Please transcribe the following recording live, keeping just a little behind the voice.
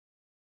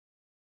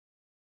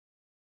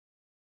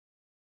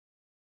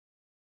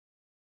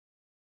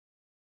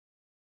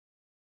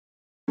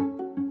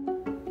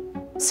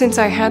Since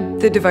I had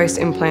the device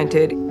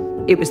implanted,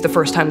 it was the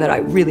first time that I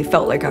really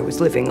felt like I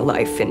was living a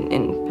life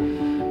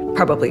in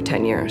probably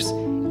 10 years.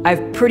 I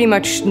pretty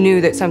much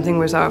knew that something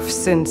was off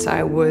since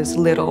I was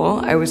little.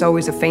 I was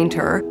always a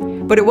fainter,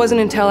 but it wasn't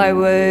until I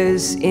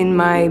was in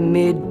my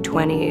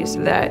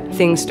mid-20s that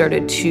things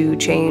started to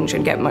change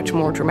and get much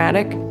more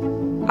dramatic.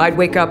 I'd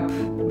wake up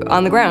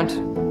on the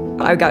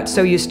ground. I got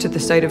so used to the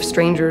sight of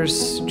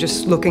strangers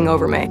just looking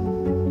over me.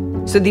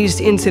 So these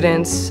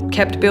incidents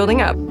kept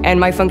building up, and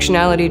my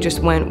functionality just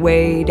went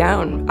way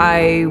down.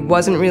 I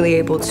wasn't really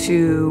able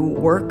to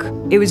work.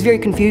 It was very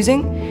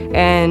confusing,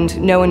 and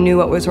no one knew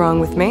what was wrong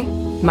with me.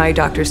 My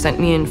doctor sent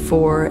me in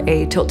for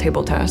a tilt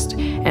table test,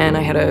 and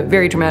I had a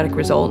very dramatic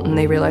result, and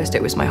they realized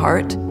it was my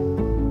heart.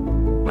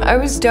 I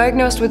was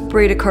diagnosed with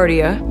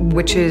bradycardia,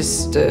 which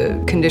is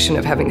the condition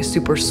of having a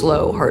super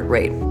slow heart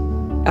rate.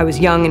 I was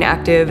young and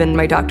active, and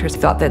my doctors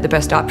thought that the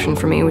best option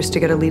for me was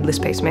to get a leadless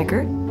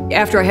pacemaker.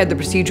 After I had the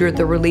procedure,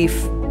 the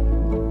relief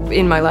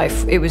in my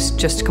life, it was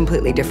just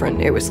completely different.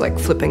 It was like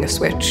flipping a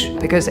switch,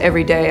 because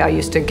every day I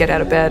used to get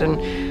out of bed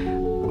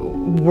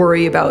and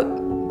worry about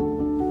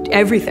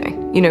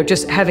everything. You know,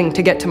 just having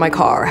to get to my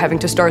car, having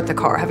to start the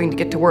car, having to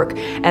get to work,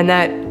 and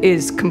that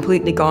is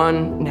completely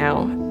gone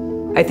now.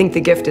 I think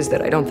the gift is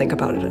that I don't think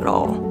about it at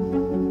all.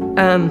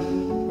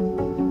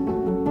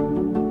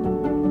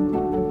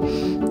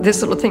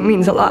 This little thing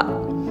means a lot.